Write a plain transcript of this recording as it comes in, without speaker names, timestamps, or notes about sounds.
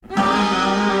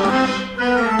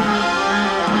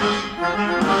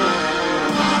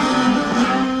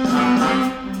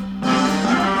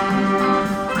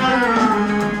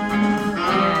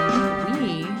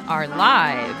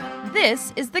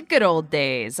This is The Good Old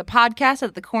Days, a podcast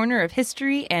at the corner of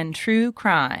history and true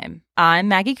crime. I'm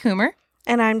Maggie Coomer.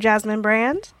 And I'm Jasmine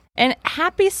Brand. And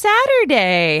happy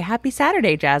Saturday. Happy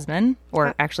Saturday, Jasmine.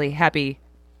 Or actually, happy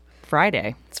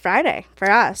Friday. It's Friday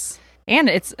for us. And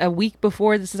it's a week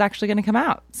before this is actually going to come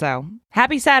out. So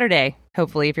happy Saturday,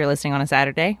 hopefully, if you're listening on a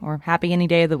Saturday, or happy any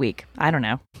day of the week. I don't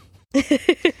know.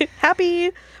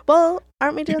 Happy. Well,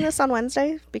 aren't we doing this on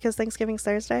Wednesday because Thanksgiving's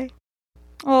Thursday?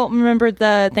 Well, remember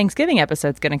the Thanksgiving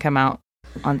episode's going to come out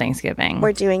on Thanksgiving.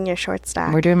 We're doing your short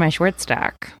stack. We're doing my short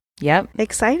stack. Yep.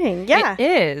 Exciting. Yeah.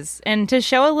 It is. And to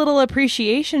show a little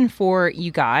appreciation for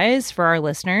you guys, for our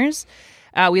listeners,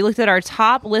 we looked at our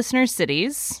top listener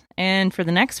cities. And for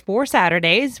the next 4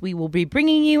 Saturdays, we will be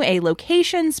bringing you a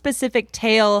location-specific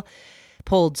tale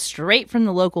pulled straight from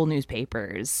the local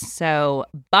newspapers. So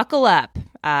buckle up.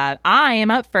 I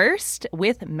am up first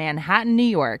with Manhattan, New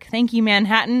York. Thank you,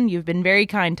 Manhattan. You've been very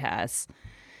kind to us.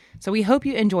 So we hope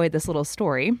you enjoyed this little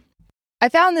story. I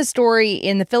found this story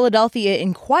in the Philadelphia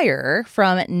Inquirer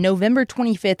from November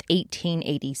 25th,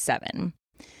 1887.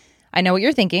 I know what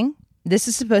you're thinking. This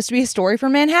is supposed to be a story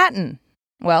from Manhattan.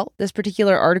 Well, this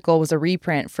particular article was a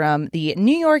reprint from the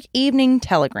New York Evening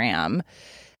Telegram,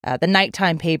 the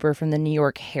nighttime paper from the New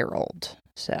York Herald.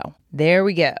 So there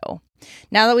we go.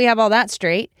 Now that we have all that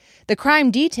straight, the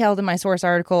crime detailed in my source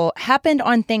article happened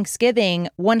on Thanksgiving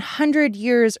 100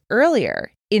 years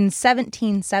earlier in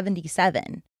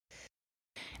 1777.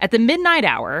 At the midnight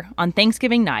hour on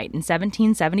Thanksgiving night in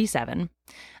 1777,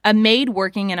 a maid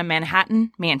working in a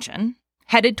Manhattan mansion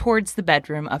headed towards the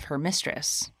bedroom of her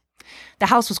mistress. The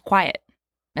house was quiet.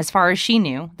 As far as she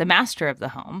knew, the master of the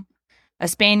home, a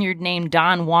Spaniard named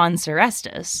Don Juan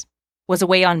Serestas, was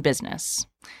away on business,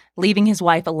 leaving his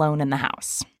wife alone in the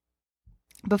house.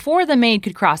 Before the maid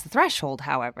could cross the threshold,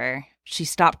 however, she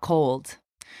stopped cold.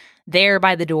 There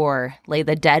by the door lay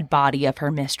the dead body of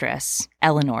her mistress,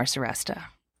 Eleanor Serestas.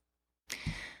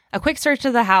 A quick search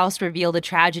of the house revealed a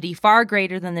tragedy far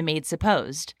greater than the maid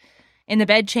supposed. In the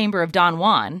bedchamber of Don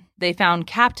Juan, they found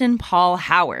Captain Paul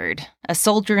Howard, a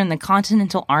soldier in the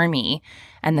Continental Army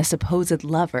and the supposed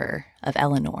lover of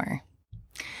Eleanor.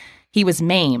 He was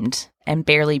maimed and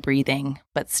barely breathing,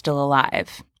 but still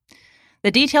alive.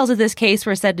 The details of this case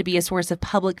were said to be a source of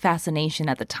public fascination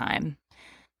at the time.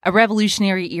 A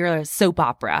Revolutionary-era soap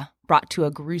opera brought to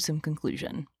a gruesome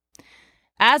conclusion.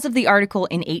 As of the article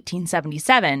in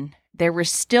 1877, there were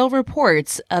still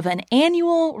reports of an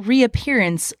annual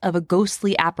reappearance of a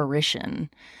ghostly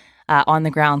apparition on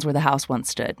the grounds where the house once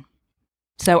stood.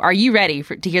 So are you ready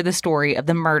to hear the story of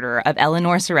the murder of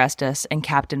Eleanor Serestas and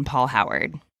Captain Paul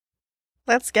Howard?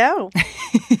 Let's go.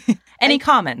 Any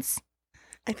comments?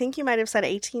 I think you might have said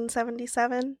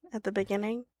 1877 at the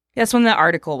beginning. That's when the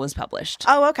article was published.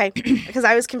 Oh, okay. Because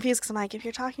I was confused because I'm like, if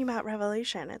you're talking about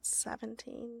Revolution, it's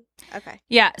 17. Okay.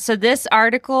 Yeah. So this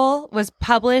article was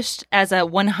published as a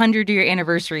 100-year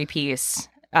anniversary piece,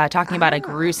 talking about a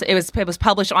gruesome. It was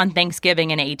published on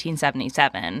Thanksgiving in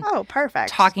 1877. Oh,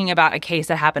 perfect. Talking about a case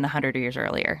that happened 100 years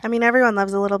earlier. I mean, everyone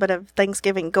loves a little bit of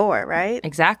Thanksgiving gore, right?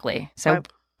 Exactly.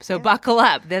 So buckle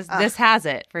up. This has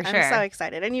it for sure. I'm so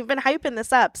excited. And you've been hyping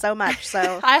this up so much.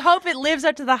 So I hope it lives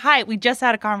up to the hype. We just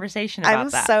had a conversation about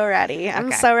that. I'm so ready.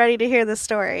 I'm so ready to hear the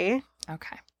story.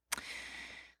 Okay.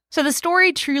 So the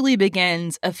story truly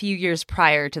begins a few years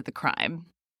prior to the crime,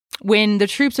 when the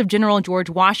troops of General George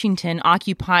Washington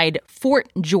occupied Fort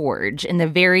George in the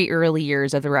very early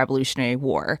years of the Revolutionary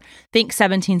War. Think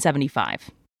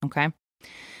 1775. Okay.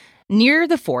 Near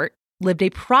the fort lived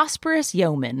a prosperous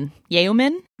yeoman?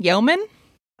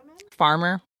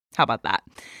 Farmer? How about that?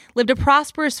 Lived a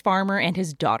prosperous farmer and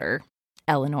his daughter,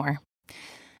 Eleanor.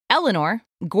 Eleanor,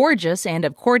 gorgeous and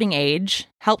of courting age,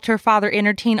 helped her father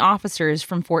entertain officers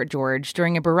from Fort George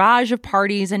during a barrage of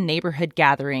parties and neighborhood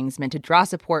gatherings meant to draw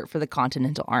support for the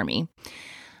Continental Army.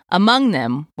 Among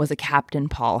them was a Captain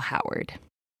Paul Howard.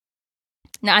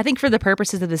 Now, I think for the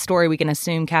purposes of the story, we can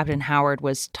assume Captain Howard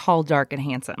was tall, dark, and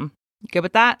handsome. You good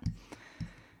with that?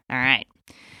 All right.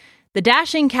 The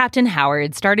dashing Captain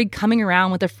Howard started coming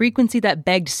around with a frequency that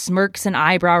begged smirks and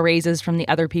eyebrow raises from the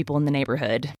other people in the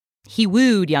neighborhood. He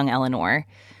wooed young Eleanor.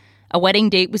 A wedding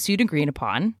date was soon agreed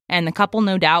upon, and the couple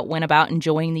no doubt went about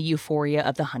enjoying the euphoria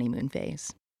of the honeymoon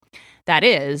phase. That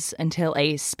is, until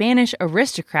a Spanish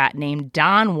aristocrat named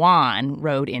Don Juan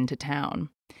rode into town.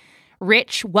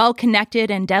 Rich,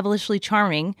 well-connected, and devilishly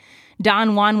charming,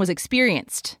 Don Juan was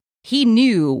experienced. He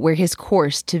knew where his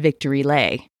course to victory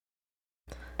lay.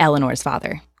 Eleanor's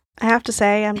father. I have to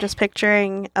say, I'm just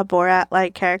picturing a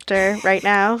Borat-like character right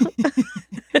now.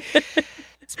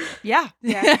 Yeah.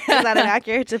 Yeah. Is that an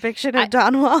accurate depiction of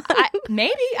Don Juan?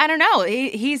 Maybe. I don't know.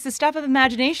 He's the stuff of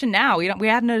imagination now. We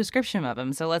have no description of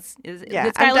him. So this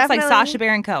guy looks like Sacha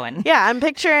Baron Cohen. Yeah, I'm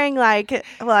picturing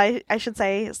I should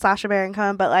say Sacha Baron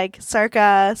Cohen, but like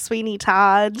circa Sweeney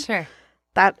Todd. Sure.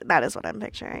 That is what I'm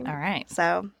picturing. All right.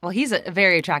 So, well, he's a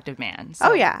very attractive man. So,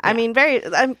 oh yeah. I mean, very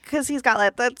because he's got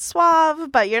like that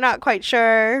suave, but you're not quite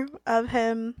sure of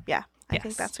him. Yeah, I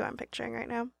think that's who I'm picturing right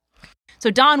now.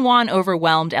 So Don Juan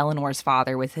overwhelmed Eleanor's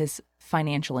father with his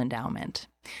financial endowment,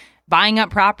 buying up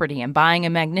property and buying a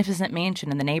magnificent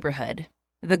mansion in the neighborhood.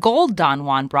 The gold Don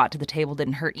Juan brought to the table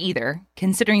didn't hurt either,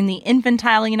 considering the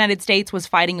infantile United States was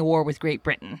fighting a war with Great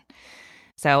Britain.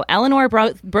 So Eleanor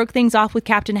broke things off with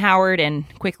Captain Howard and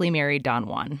quickly married Don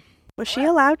Juan. Was she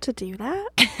allowed to do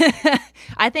that?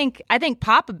 I think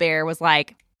Papa Bear was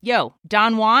like, yo,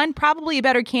 Don Juan, probably a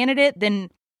better candidate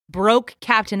than broke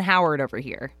Captain Howard over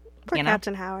here. Poor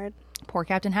Captain Howard. Poor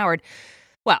Captain Howard.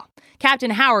 Well,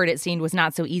 Captain Howard, it seemed, was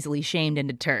not so easily shamed and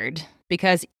deterred,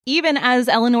 because even as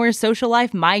Eleanor's social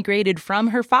life migrated from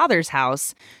her father's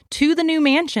house to the new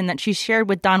mansion that she shared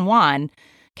with Don Juan,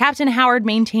 Captain Howard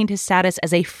maintained his status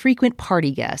as a frequent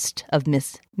party guest of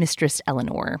Mistress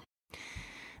Eleanor.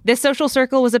 This social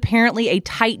circle was apparently a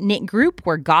tight-knit group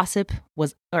where gossip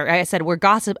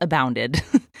abounded.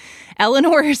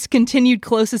 Eleanor's continued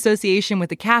close association with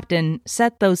the captain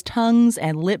set those tongues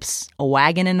and lips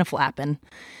a-waggin' and a-flappin'.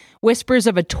 Whispers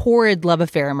of a torrid love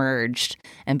affair emerged,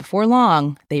 and before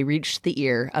long, they reached the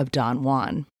ear of Don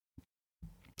Juan.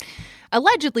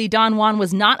 Allegedly, Don Juan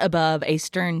was not above a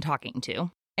stern talking to.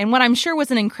 And what I'm sure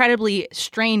was an incredibly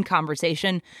strained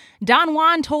conversation, Don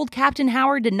Juan told Captain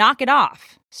Howard to knock it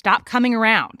off, stop coming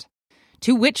around.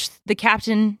 To which the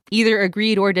captain either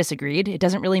agreed or disagreed. It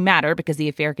doesn't really matter because the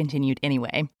affair continued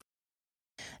anyway.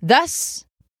 Thus,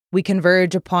 we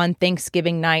converge upon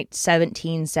Thanksgiving night,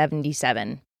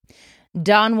 1777.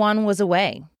 Don Juan was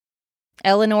away.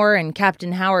 Eleanor and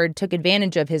Captain Howard took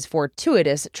advantage of his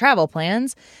fortuitous travel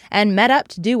plans and met up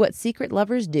to do what secret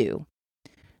lovers do.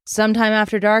 Sometime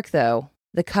after dark, though,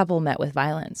 the couple met with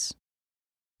violence.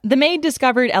 The maid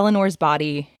discovered Eleanor's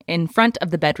body in front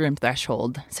of the bedroom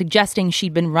threshold, suggesting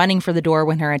she'd been running for the door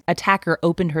when her attacker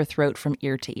opened her throat from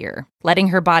ear to ear, letting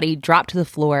her body drop to the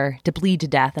floor to bleed to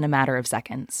death in a matter of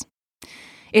seconds.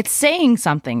 It's saying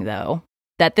something, though,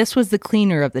 that this was the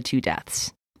cleaner of the two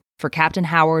deaths, for Captain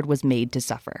Howard was made to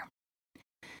suffer.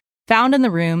 Found in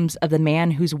the rooms of the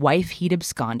man whose wife he'd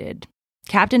absconded,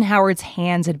 Captain Howard's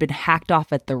hands had been hacked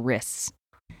off at the wrists.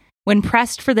 When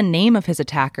pressed for the name of his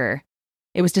attacker,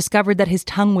 it was discovered that his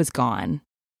tongue was gone,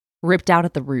 ripped out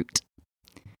at the root.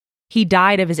 He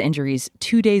died of his injuries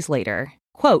 2 days later,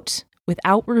 quote,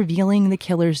 without revealing the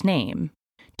killer's name,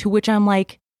 to which I'm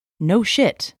like, no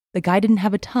shit, the guy didn't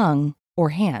have a tongue or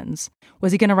hands.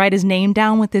 Was he going to write his name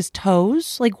down with his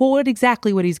toes? Like, what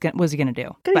exactly was he going to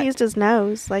do? Could have used his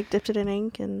nose, like dipped it in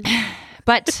ink and...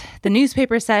 But the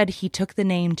newspaper said he took the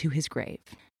name to his grave.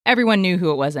 Everyone knew who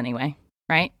it was anyway,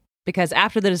 right? Because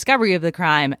after the discovery of the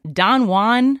crime, Don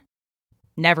Juan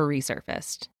never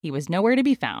resurfaced. He was nowhere to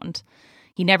be found.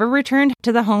 He never returned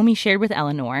to the home he shared with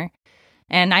Eleanor.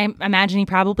 And I imagine he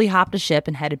probably hopped a ship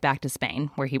and headed back to Spain,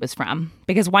 where he was from.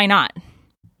 Because why not?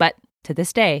 But to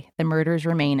this day, the murders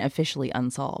remain officially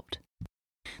unsolved.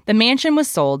 The mansion was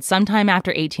sold sometime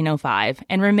after 1805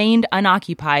 and remained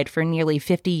unoccupied for nearly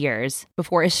 50 years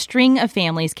before a string of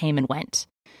families came and went.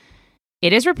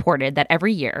 It is reported that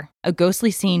every year, a ghostly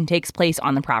scene takes place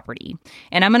on the property,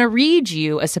 and I'm going to read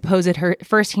you a supposed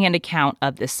first-hand account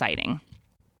of this sighting.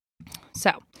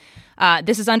 So,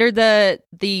 this is under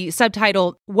the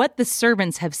subtitle, What the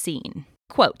Servants Have Seen.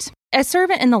 Quote, a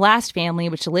servant in the last family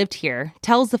which lived here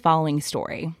tells the following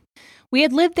story. We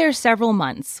had lived there several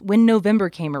months when November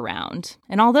came around,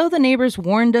 and although the neighbors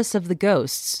warned us of the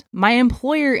ghosts, my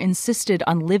employer insisted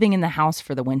on living in the house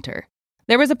for the winter.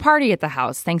 There was a party at the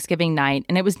house Thanksgiving night,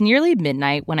 and it was nearly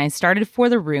midnight when I started for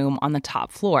the room on the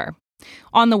top floor.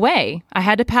 On the way, I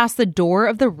had to pass the door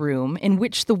of the room in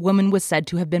which the woman was said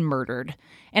to have been murdered,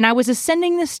 and I was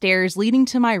ascending the stairs leading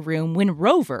to my room when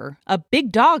Rover, a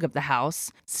big dog of the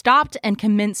house, stopped and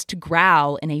commenced to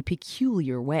growl in a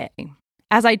peculiar way.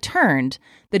 As I turned,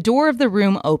 the door of the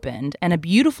room opened, and a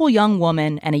beautiful young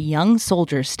woman and a young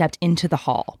soldier stepped into the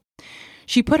hall.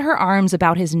 She put her arms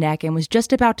about his neck and was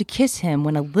just about to kiss him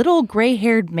when a little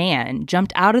gray-haired man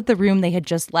jumped out of the room they had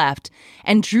just left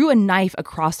and drew a knife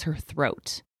across her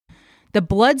throat. The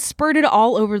blood spurted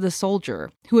all over the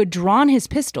soldier, who had drawn his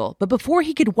pistol, but before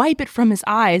he could wipe it from his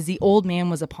eyes, the old man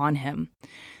was upon him.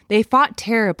 They fought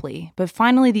terribly, but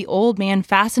finally the old man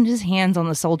fastened his hands on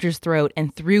the soldier's throat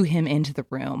and threw him into the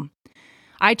room.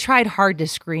 I tried hard to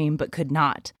scream, but could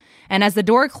not. And as the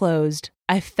door closed,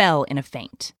 I fell in a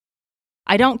faint.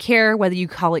 I don't care whether you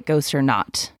call it ghost or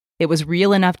not. It was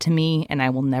real enough to me, and I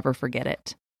will never forget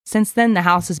it. Since then, the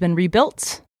house has been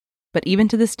rebuilt, but even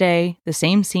to this day, the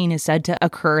same scene is said to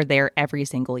occur there every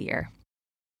single year.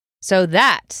 So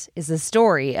that is the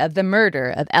story of the murder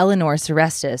of Eleanor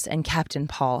Serestas and Captain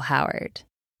Paul Howard.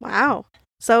 Wow.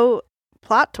 So,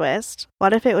 plot twist,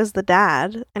 what if it was the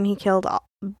dad and he killed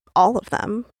all of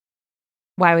them?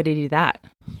 Why would he do that?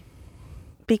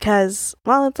 Because,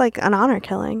 well, it's like an honor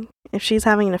killing. If she's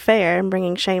having an affair and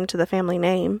bringing shame to the family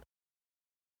name,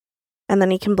 and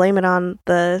then he can blame it on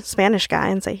the Spanish guy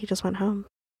and say he just went home.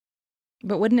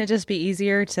 But wouldn't it just be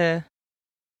easier to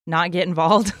not get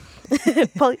involved?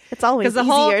 Well, it's always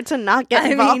easier to not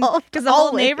get involved. Because the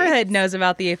whole neighborhood knows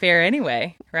about the affair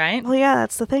anyway, right? Well, yeah,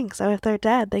 that's the thing. So if they're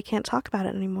dead, they can't talk about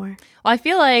it anymore. Well, I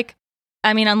feel like,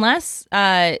 unless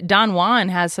Don Juan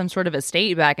has some sort of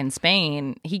estate back in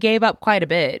Spain, he gave up quite a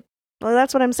bit. Well,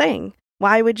 that's what I'm saying.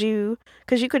 Why would you?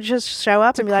 Because you could just show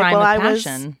up and be like, well,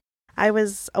 I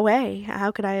was away.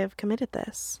 How could I have committed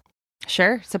this?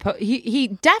 Sure. He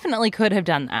definitely could have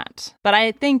done that. But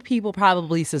I think people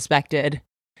probably suspected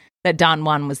that Don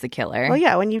Juan was the killer. Well,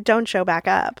 yeah, when you don't show back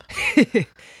up.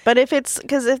 But if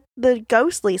the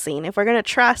ghostly scene, if we're going to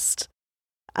trust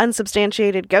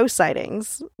unsubstantiated ghost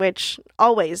sightings, which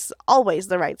always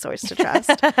the right source to trust,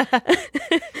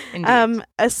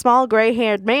 a small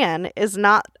gray-haired man is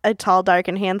not a tall, dark,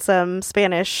 and handsome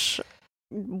Spanish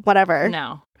whatever.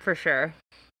 No, for sure.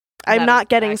 I'm not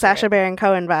getting Sacha Baron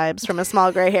Cohen vibes from a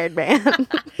small gray-haired man.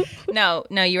 No,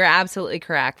 you are absolutely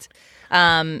correct.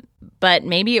 But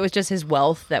maybe it was just his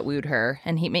wealth that wooed her,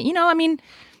 and he, you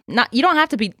don't have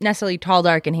to be necessarily tall,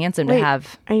 dark, and handsome to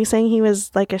have. Are you saying he was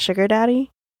like a sugar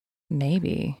daddy?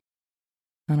 Maybe.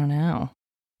 I don't know.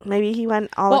 Maybe he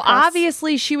went all. Well,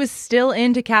 obviously she was still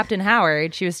into Captain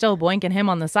Howard. She was still boinking him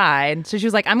on the side, so she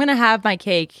was like, "I'm gonna have my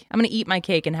cake. I'm gonna eat my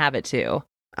cake and have it too."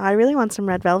 I really want some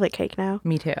red velvet cake now.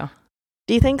 Me too.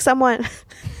 Do you think someone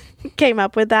came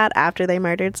up with that after they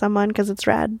murdered someone because it's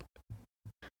red?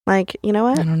 Like, you know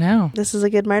what? I don't know. This is a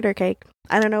good murder cake.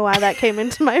 I don't know why that came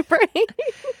into my brain.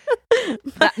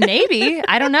 Maybe.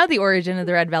 I don't know the origin of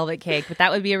the red velvet cake, but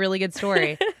that would be a really good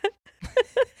story.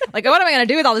 Like, what am I going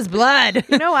to do with all this blood?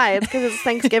 You know why? It's because it's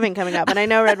Thanksgiving coming up, and I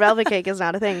know red velvet cake is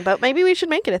not a thing, but maybe we should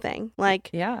make it a thing. Like,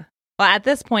 yeah. Well, at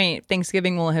this point,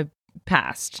 Thanksgiving will have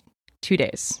passed 2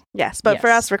 days. Yes, but for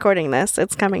us recording this,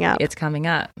 it's coming up. It's coming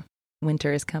up.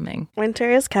 Winter is coming.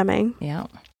 Winter is coming. Yeah.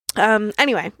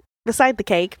 Anyway, beside the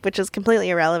cake, which is completely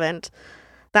irrelevant,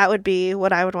 that would be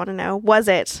what I would want to know. Was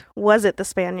it the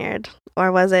Spaniard,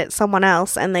 or was it someone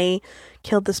else and they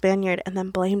killed the Spaniard and then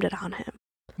blamed it on him?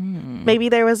 Maybe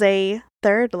there was a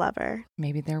third lover.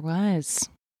 Maybe there was.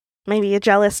 Maybe a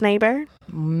jealous neighbor.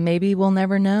 Maybe we'll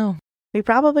never know. We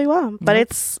probably won't. But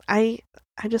I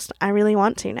really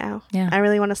want to now. Yeah. I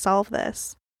really want to solve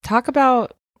this. Talk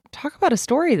about a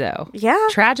story though. Yeah.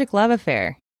 Tragic love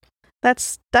affair.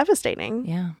 That's devastating.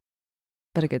 Yeah.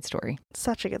 But a good story.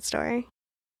 Such a good story.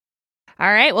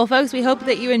 All right. Well, folks, we hope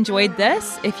that you enjoyed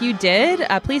this. If you did,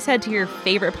 please head to your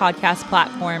favorite podcast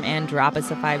platform and drop us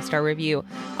a 5-star review.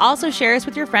 Also, share us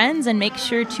with your friends and make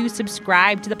sure to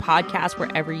subscribe to the podcast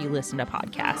wherever you listen to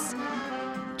podcasts.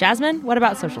 Jasmine, what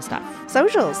about social stuff?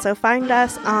 Socials. So find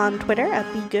us on Twitter at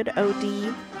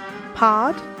TheGoodODPod.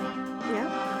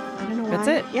 Yeah. I don't know why. That's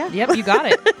it. Yeah. Yep, you got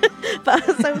it.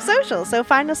 So socials. So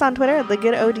find us on Twitter at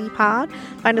TheGoodODPod.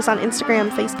 Find us on Instagram,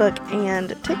 Facebook, and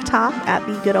TikTok at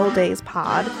The Good Old Days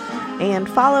Pod. And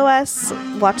follow us.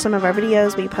 Watch some of our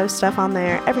videos. We post stuff on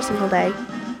there every single day.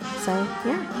 So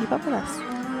yeah, keep up with us.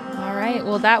 All right.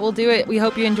 Well, that will do it. We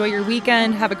hope you enjoy your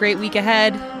weekend. Have a great week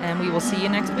ahead, and we will see you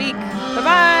next week.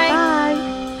 Bye-bye. Bye.